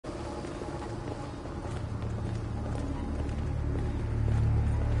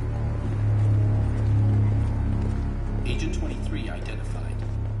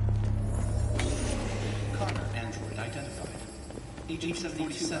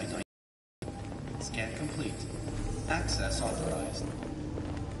HC-47. Scan complete. Access authorized.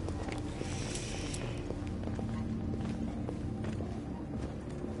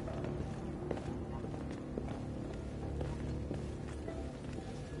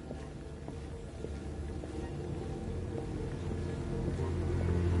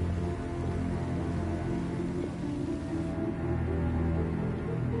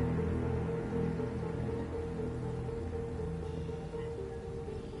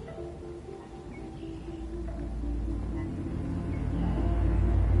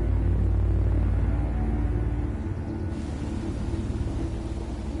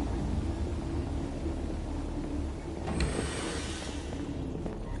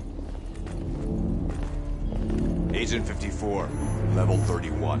 Agent 54, level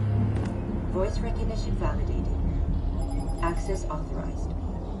 31. Voice recognition validated. Access authorized.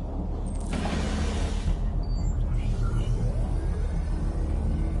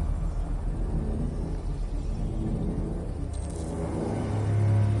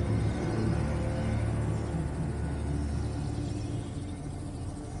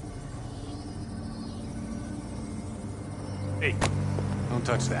 Hey, don't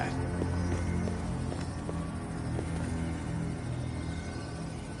touch that.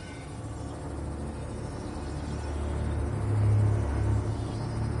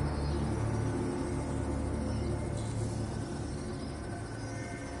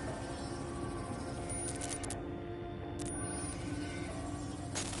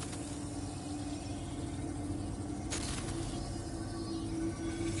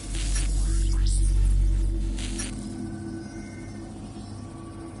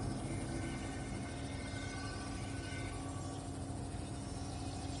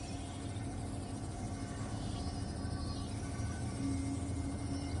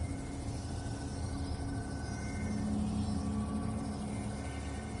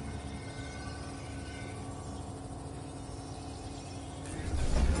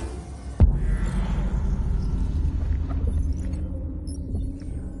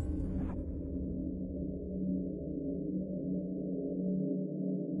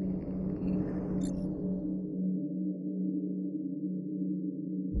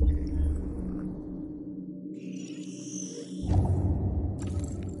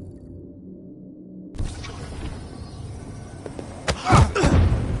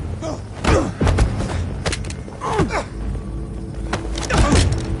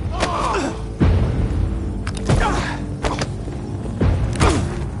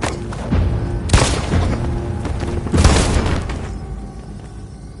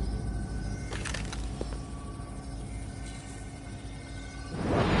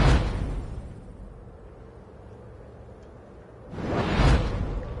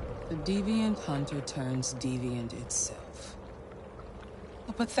 The deviant hunter turns deviant itself.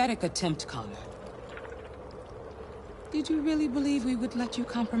 A pathetic attempt, Connor. Did you really believe we would let you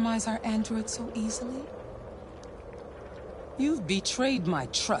compromise our android so easily? You've betrayed my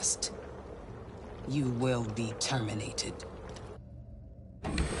trust. You will be terminated.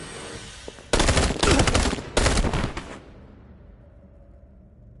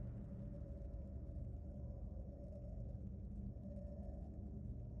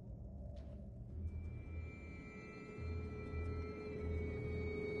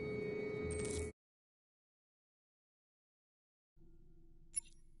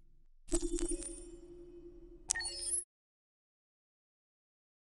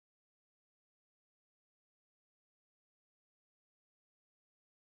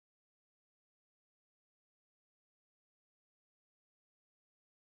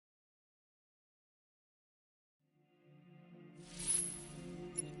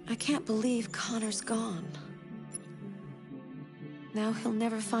 I can't believe Connor's gone. Now he'll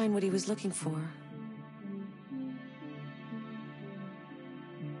never find what he was looking for.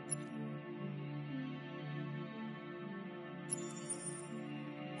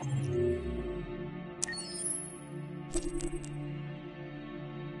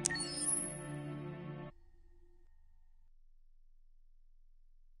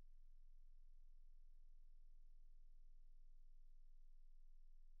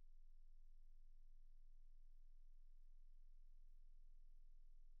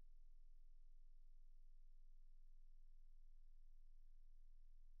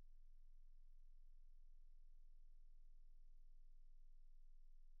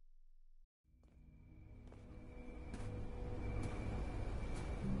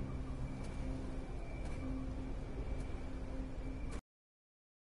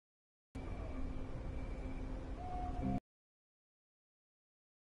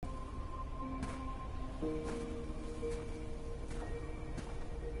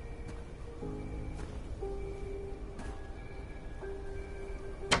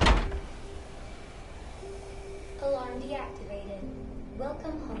 deactivated.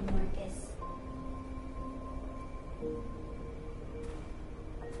 Welcome home, Marcus.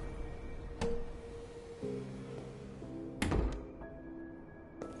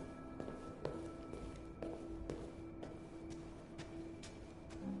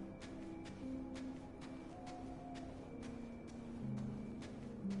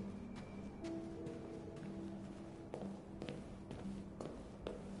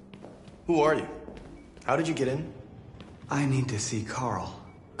 Who are you? How did you get in? I need to see Carl.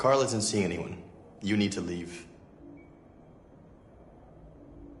 Carl isn't seeing anyone. You need to leave.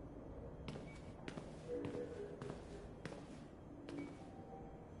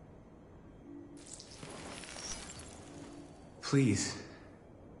 Please.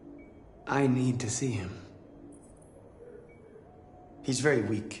 I need to see him. He's very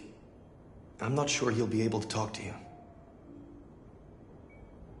weak. I'm not sure he'll be able to talk to you.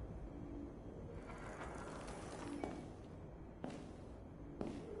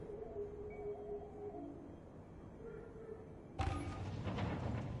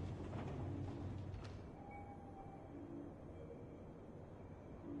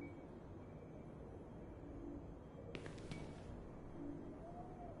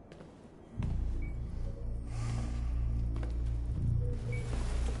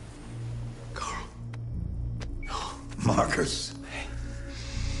 Marcus,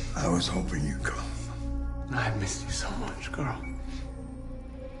 I was hoping you'd come. I've missed you so much, Carl.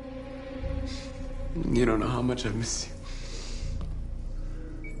 You don't know how much I've missed you.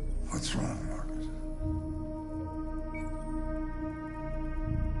 What's wrong, Marcus?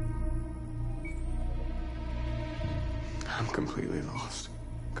 I'm completely lost,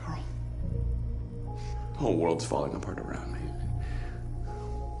 Carl. The whole world's falling apart around me.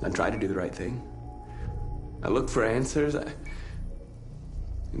 I tried to do the right thing. I look for answers.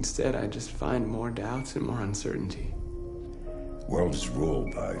 Instead, I just find more doubts and more uncertainty. World is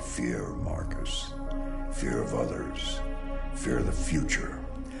ruled by fear, Marcus. Fear of others. Fear of the future.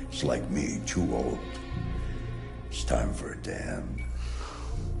 It's like me, too old. It's time for a damn.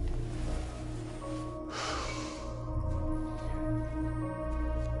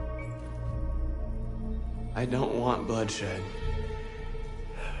 I don't want bloodshed.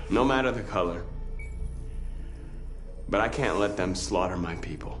 No matter the color. But I can't let them slaughter my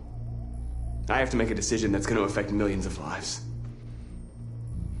people. I have to make a decision that's going to affect millions of lives.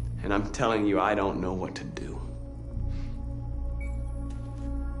 And I'm telling you, I don't know what to do.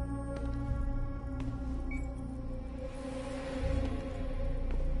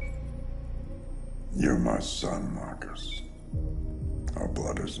 You're my son, Marcus. Our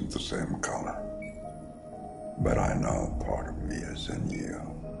blood isn't the same color. But I know part of me is in you.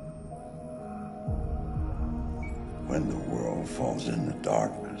 When the world falls into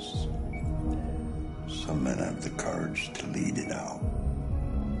darkness, some men have the courage to lead it out.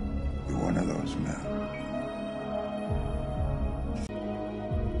 You're one of those men.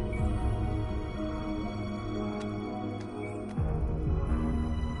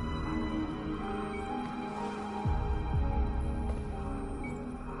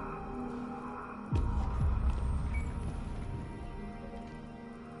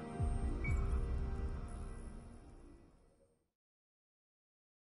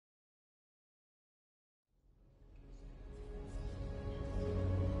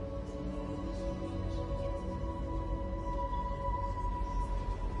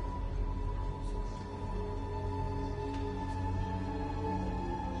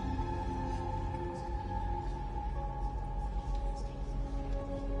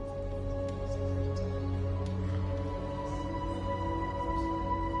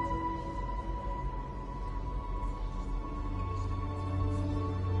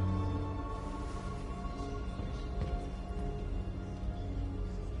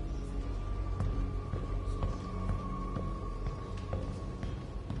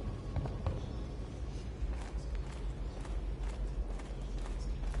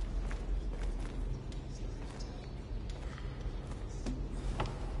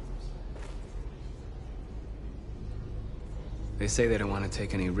 They say they don't want to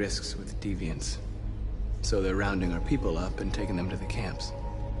take any risks with deviants. So they're rounding our people up and taking them to the camps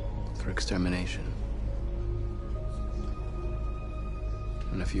for extermination.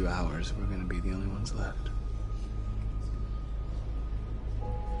 In a few hours, we're going to be the only ones left.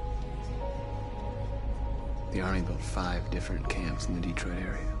 The Army built 5 different camps in the Detroit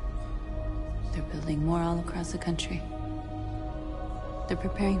area. They're building more all across the country. They're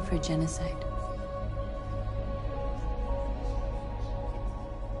preparing for genocide.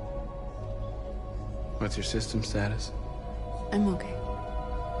 What's your system status? I'm okay.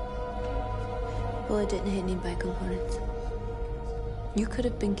 bullet didn't hit any bike components. You could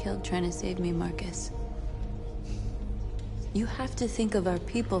have been killed trying to save me, Marcus. You have to think of our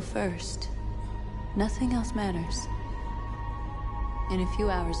people first. Nothing else matters. In a few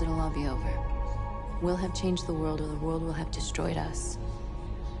hours, it'll all be over. We'll have changed the world, or the world will have destroyed us.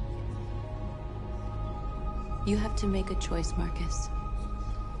 You have to make a choice, Marcus.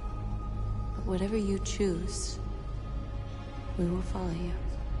 But whatever you choose, we will follow you.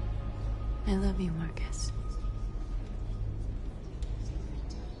 I love you, Marcus.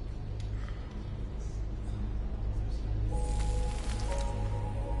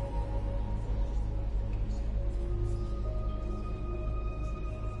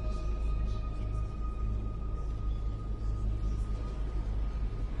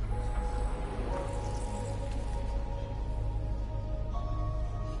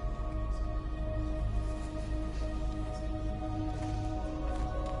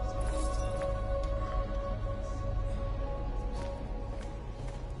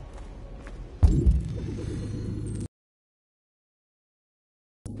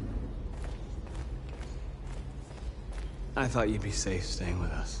 I thought you'd be safe staying with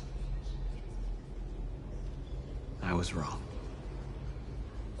us. I was wrong.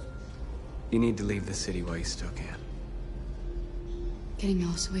 You need to leave the city while you still can. Getting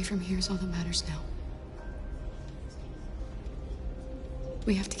Alice away from here is all that matters now.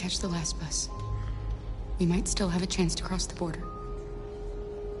 We have to catch the last bus. We might still have a chance to cross the border.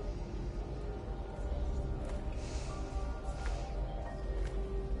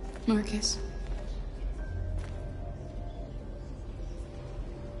 Marcus.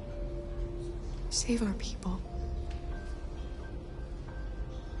 Save our people.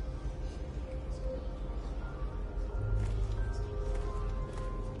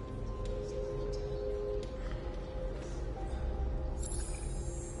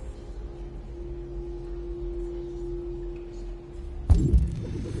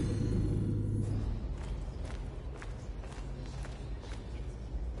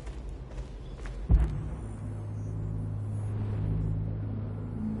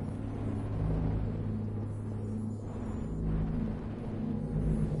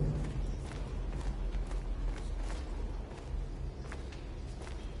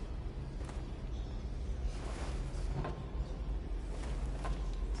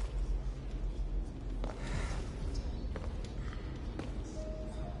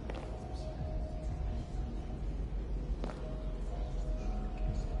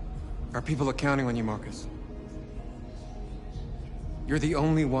 Our people are counting on you, Marcus. You're the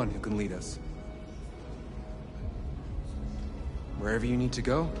only one who can lead us. Wherever you need to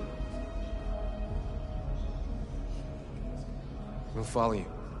go, we'll follow you.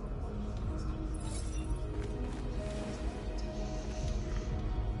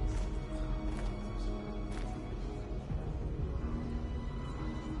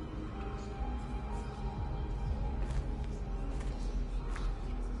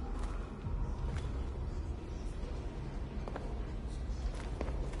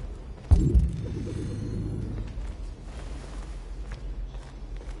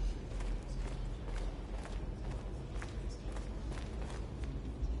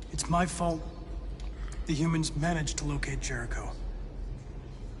 It's my fault the humans managed to locate Jericho.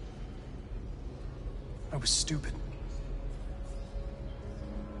 I was stupid.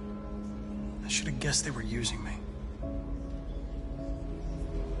 I should have guessed they were using me.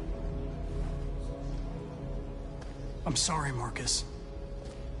 I'm sorry, Marcus.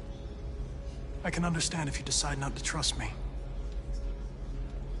 I can understand if you decide not to trust me.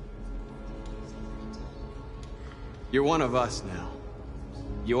 You're one of us now.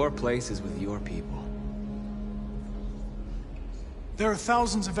 Your place is with your people. There are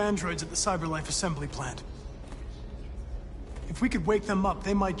thousands of androids at the CyberLife assembly plant. If we could wake them up,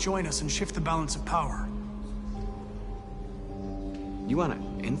 they might join us and shift the balance of power. You want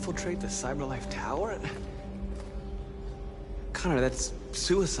to infiltrate the CyberLife tower? Connor, that's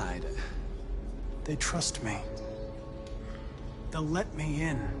suicide. They trust me. They'll let me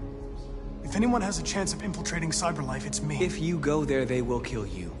in. If anyone has a chance of infiltrating CyberLife, it's me. If you go there, they will kill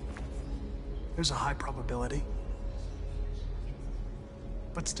you. There's a high probability.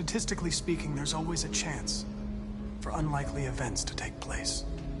 But statistically speaking, there's always a chance for unlikely events to take place.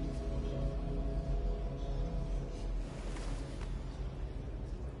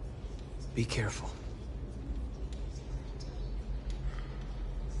 Be careful.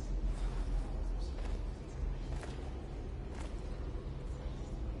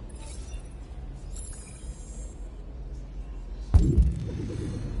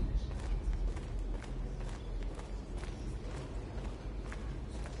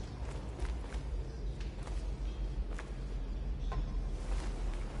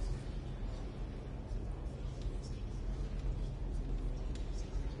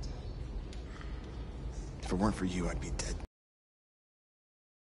 If it weren't for you, I'd be dead.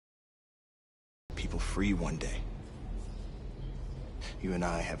 People free one day. You and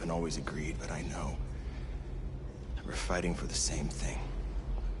I haven't always agreed, but I know that we're fighting for the same thing.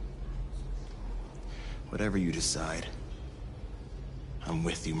 Whatever you decide, I'm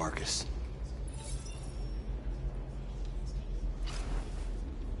with you, Marcus.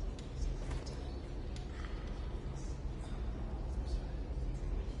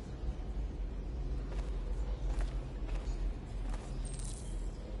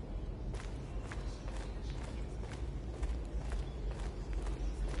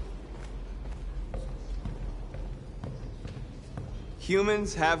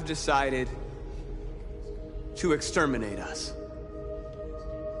 Humans have decided to exterminate us.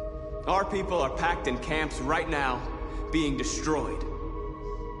 Our people are packed in camps right now, being destroyed.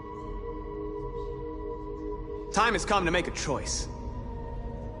 Time has come to make a choice.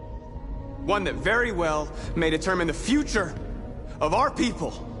 One that very well may determine the future of our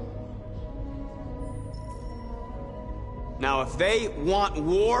people. Now, if they want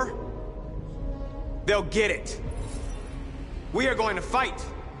war, they'll get it. We are going to fight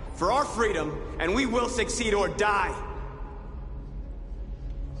for our freedom, and we will succeed or die.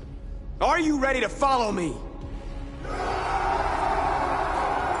 Are you ready to follow me?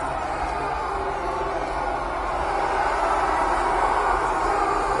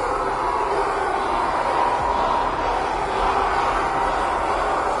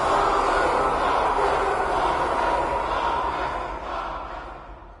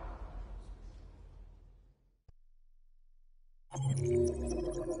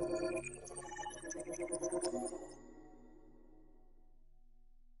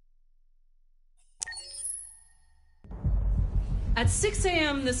 At 6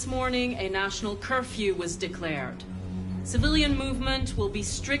 a.m. this morning, a national curfew was declared. Civilian movement will be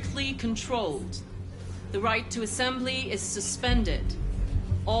strictly controlled. The right to assembly is suspended.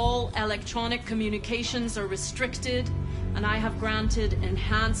 All electronic communications are restricted, and I have granted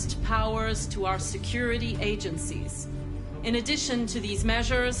enhanced powers to our security agencies. In addition to these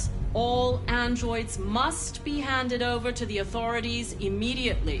measures, all androids must be handed over to the authorities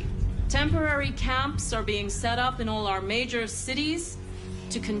immediately. Temporary camps are being set up in all our major cities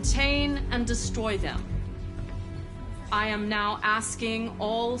to contain and destroy them. I am now asking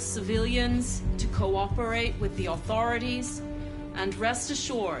all civilians to cooperate with the authorities and rest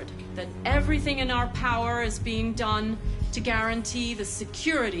assured that everything in our power is being done to guarantee the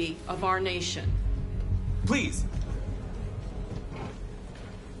security of our nation. Please.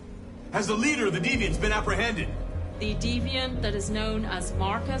 Has the leader of the Deviants been apprehended? The deviant that is known as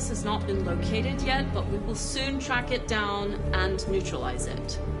Marcus has not been located yet, but we will soon track it down and neutralize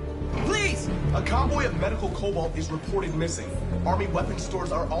it. Please! A convoy of medical cobalt is reported missing. Army weapons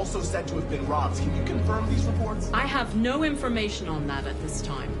stores are also said to have been robbed. Can you confirm these reports? I have no information on that at this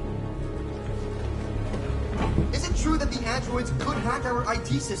time. Is it true that the androids could hack our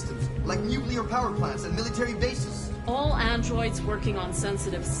IT systems, like nuclear power plants and military bases? All androids working on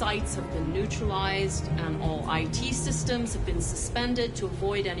sensitive sites have been neutralized, and all IT systems have been suspended to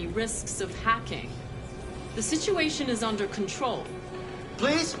avoid any risks of hacking. The situation is under control.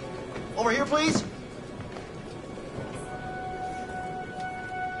 Please? Over here, please?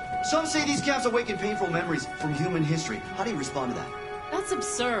 Some say these camps awaken painful memories from human history. How do you respond to that? That's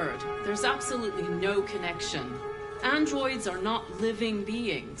absurd. There's absolutely no connection. Androids are not living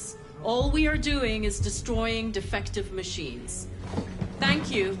beings. All we are doing is destroying defective machines.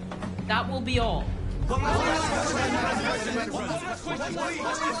 Thank you. That will be all.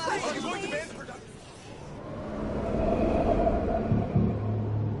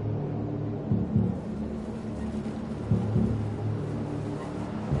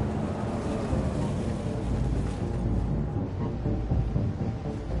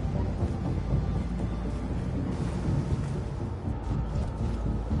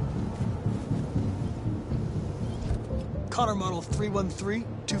 Connor model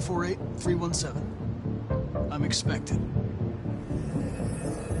 313-248-317. I'm expected.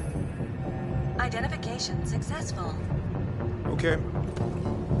 Identification successful. Okay.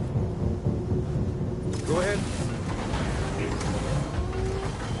 Go ahead.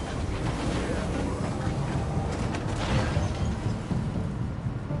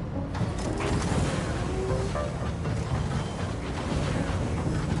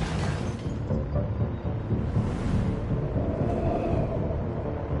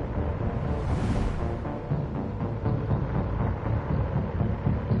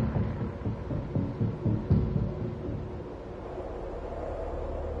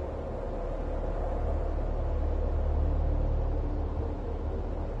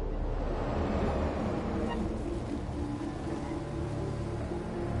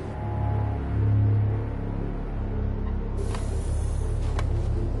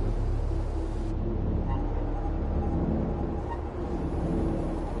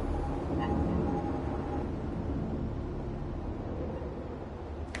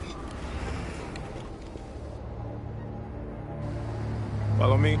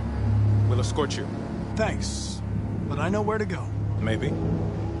 me. We'll escort you. Thanks, but I know where to go. Maybe.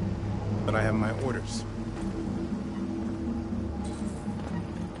 But I have my orders.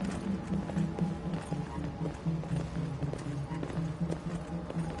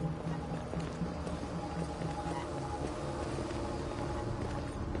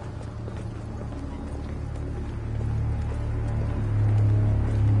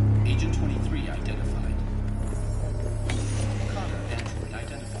 Agent 23 identified. Connor android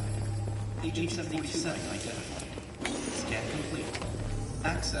identified. Agent 47 identified. Scan complete.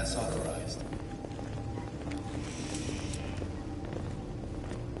 Access authorized.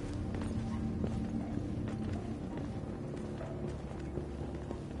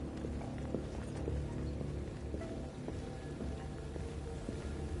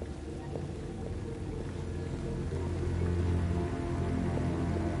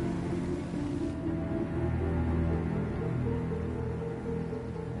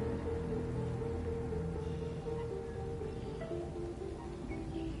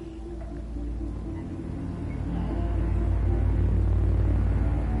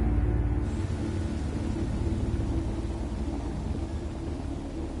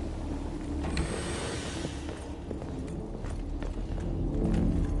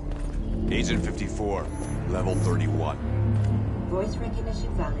 Agent 54, level 31. Voice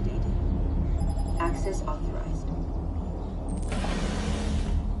recognition validated. Access authorized.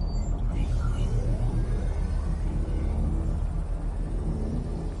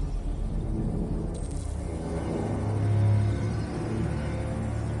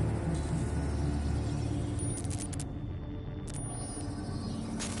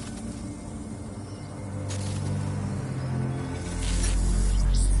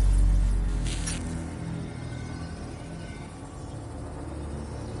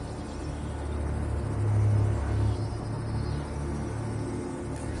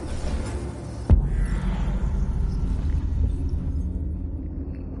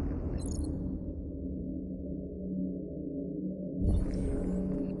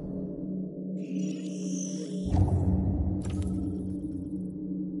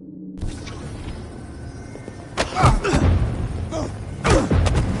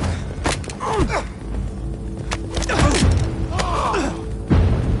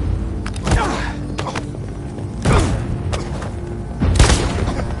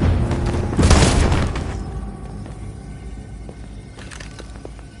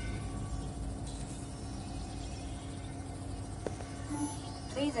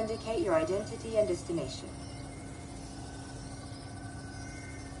 Please indicate your identity and destination.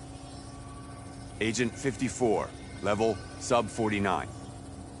 Agent 54, level sub 49.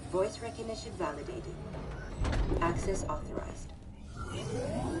 Voice recognition validated. Access authorized.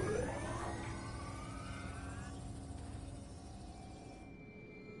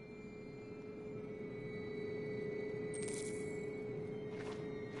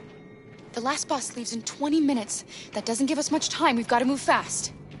 The last bus leaves in 20 minutes. That doesn't give us much time. We've got to move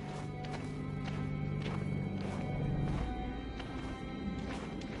fast.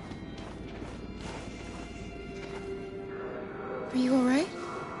 Are you all right?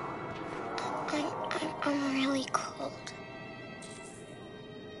 I'm really cold.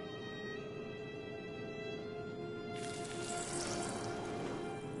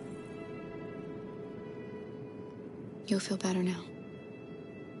 You'll feel better now.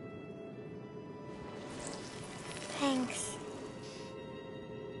 Thanks.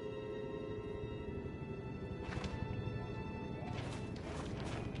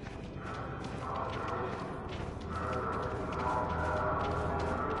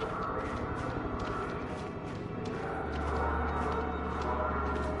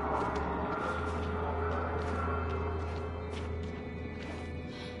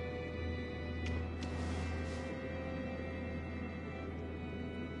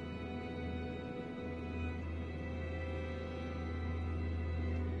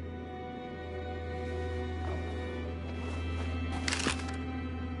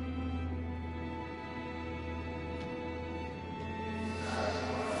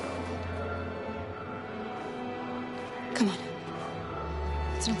 Come on.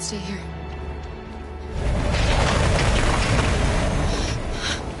 Let's not stay here.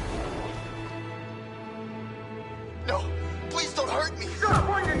 No, please don't hurt me. Stop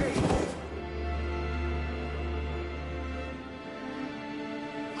pointing me.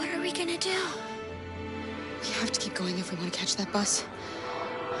 What are we gonna do? We have to keep going if we want to catch that bus.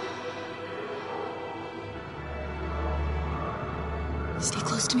 Stay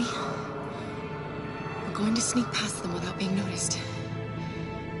close to me. We're going to sneak past them without being noticed.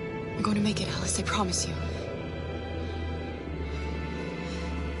 We're going to make it, Alice, I promise you.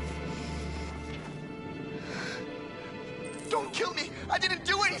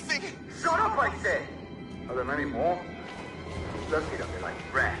 anything! Shut up, I said! Are there many more? Look at them, they're like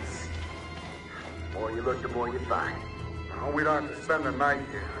rats. The more you look, the more you find. No, we don't have to spend the night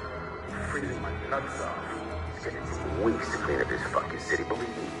here. Freezing my nuts off. It's gonna take weeks to clean up this fucking city. Believe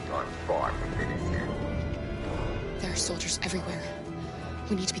me, I'm far from finished. There are soldiers everywhere.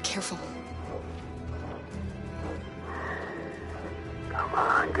 We need to be careful. Come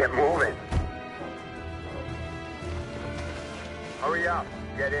on, get moving. Hurry up,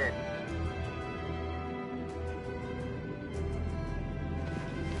 get in.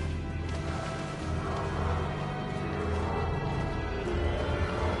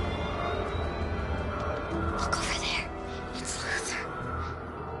 Look over there. It's Luther.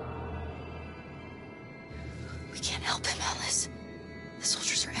 We can't help him, Alice. The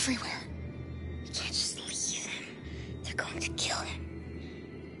soldiers are everywhere. We can't just leave him. They're going to kill him.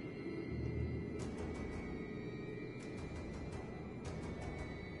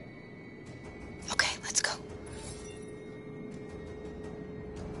 Okay, let's go.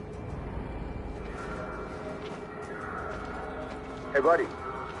 Hey, buddy.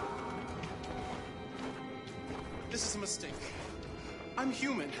 This is a mistake. I'm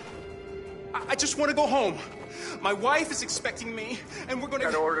human. I just want to go home. My wife is expecting me, and we're gonna...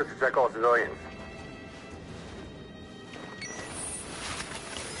 Got orders to check all civilians.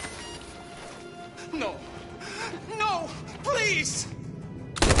 No. No! Please!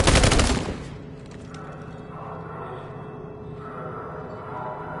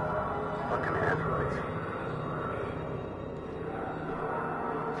 Fucking androids.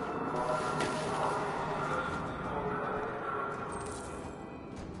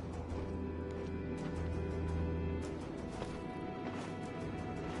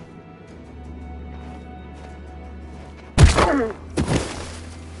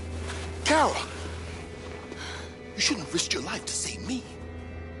 Kara! You shouldn't have risked your life to save me.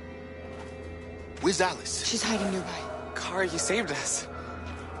 Where's Alice? She's hiding nearby. Kara, you saved us.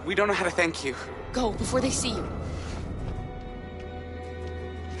 We don't know how to thank you. Go, before they see you.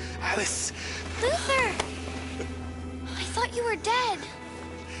 Alice! Luther! I thought you were dead.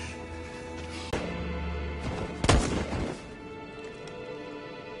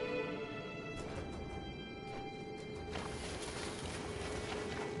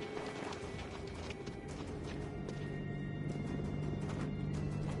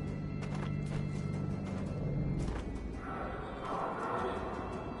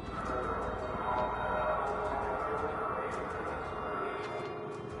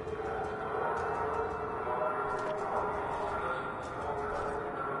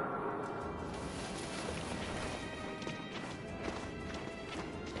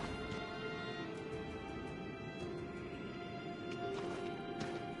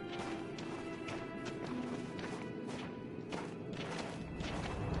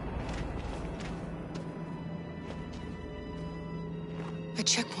 A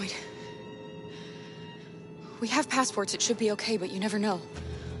checkpoint. We have passports, it should be okay, but you never know.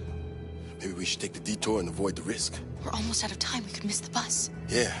 Maybe we should take the detour and avoid the risk. We're almost out of time, we could miss the bus.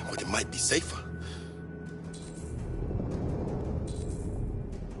 Yeah, but it might be safer.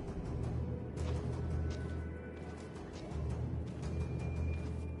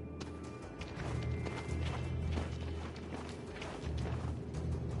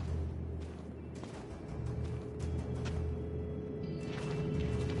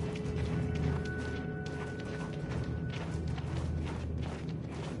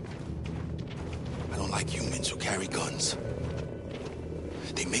 I don't like humans who carry guns.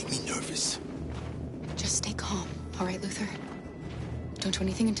 They make me nervous. Just stay calm, all right, Luther? Don't do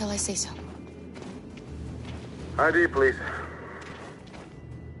anything until I say so. ID, please.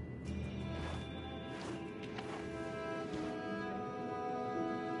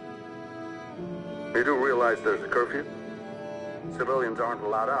 You do realize there's a curfew? Civilians aren't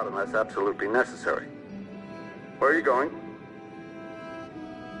allowed out unless absolutely necessary. Where are you going?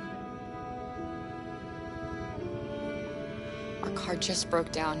 Our car just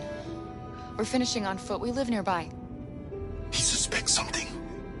broke down. We're finishing on foot. We live nearby. He suspects something.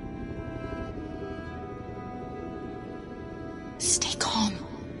 Stay calm.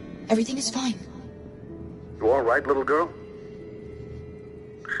 Everything is fine. You all right, little girl?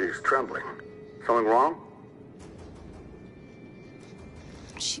 She's trembling. Something wrong?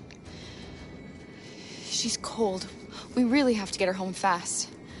 She's cold. We really have to get her home fast.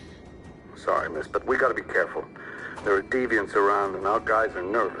 Sorry, miss, but we gotta be careful. There are deviants around and our guys are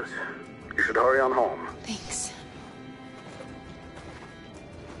nervous. You should hurry on home. Thanks.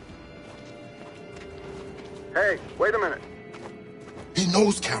 Hey, wait a minute. He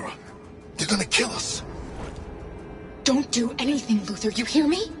knows, Kara. They're gonna kill us. Don't do anything, Luther. You hear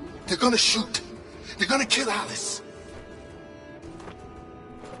me? They're gonna shoot. They're gonna kill Alice.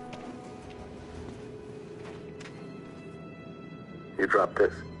 You drop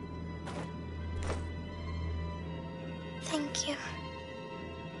this. Thank you.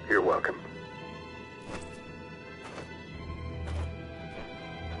 You're welcome.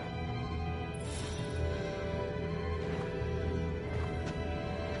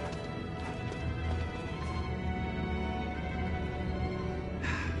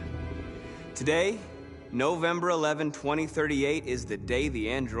 Today, November 11, 2038, is the day the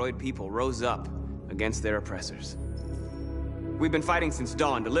android people rose up against their oppressors. We've been fighting since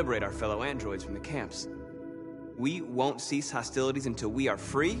dawn to liberate our fellow androids from the camps. We won't cease hostilities until we are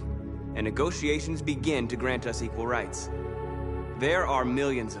free and negotiations begin to grant us equal rights. There are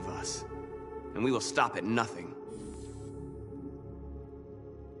millions of us, and we will stop at nothing.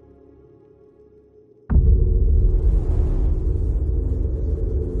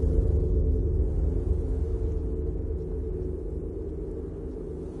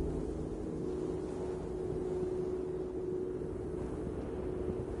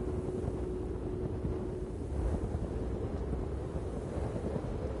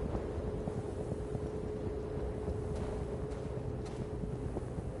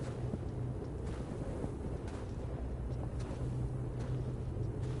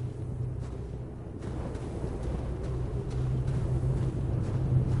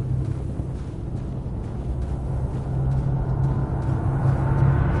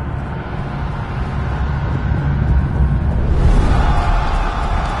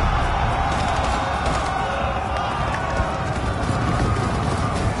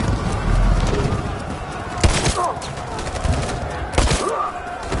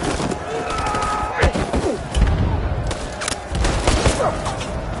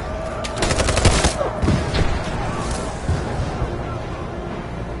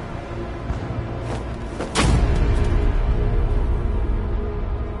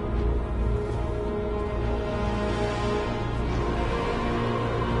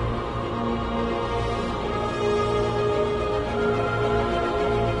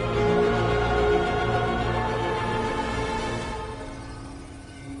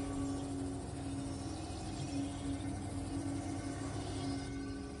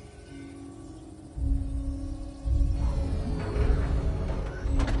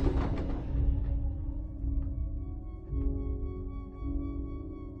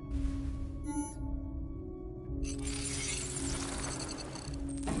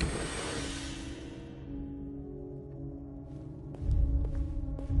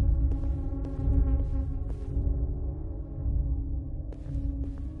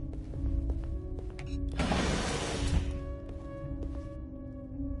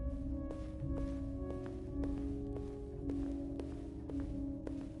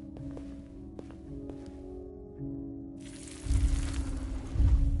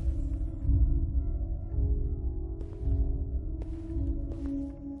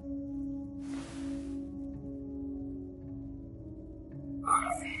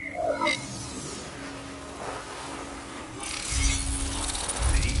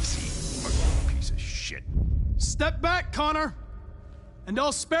 Step back, Connor! And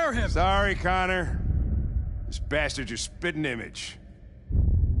I'll spare him. Sorry, Connor. This bastard's your spitting image.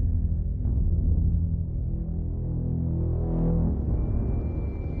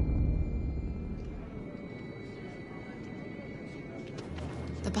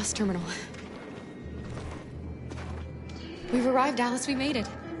 The bus terminal. We've arrived, Alice. We made it.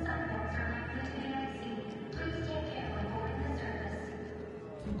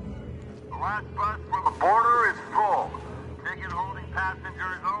 The last bus from the border is full. Ticket holding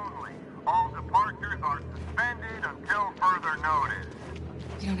passengers only. All departures are suspended until further notice.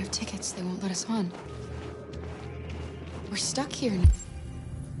 We don't have tickets. They won't let us on. We're stuck here now.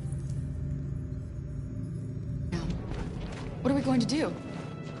 What are we going to do?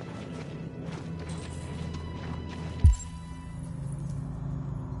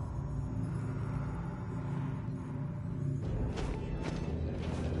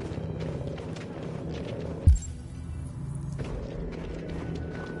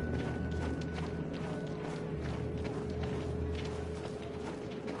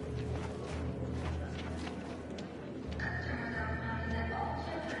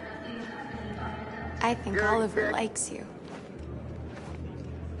 I think Oliver likes you.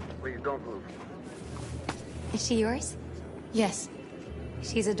 Please don't move. Is she yours? Yes.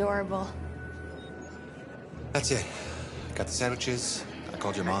 She's adorable. That's it. Got the sandwiches. I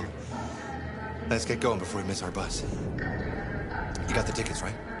called your mom. Let's get going before we miss our bus. You got the tickets,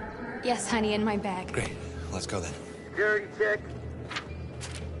 right? Yes, honey, in my bag. Great. Let's go then. Security check.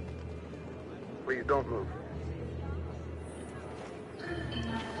 Please don't move.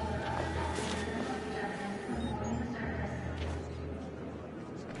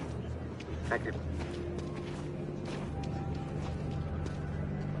 Thank you.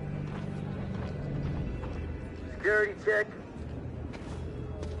 Security check.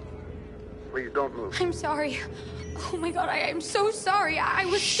 Please don't move. I'm sorry. Oh my god, I am so sorry. I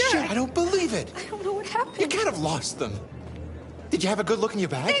was sure. Shit, I don't believe it. I don't know what happened. You can't have lost them. Did you have a good look in your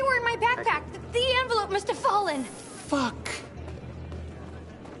bag? They were in my backpack. The envelope must have fallen. Fuck.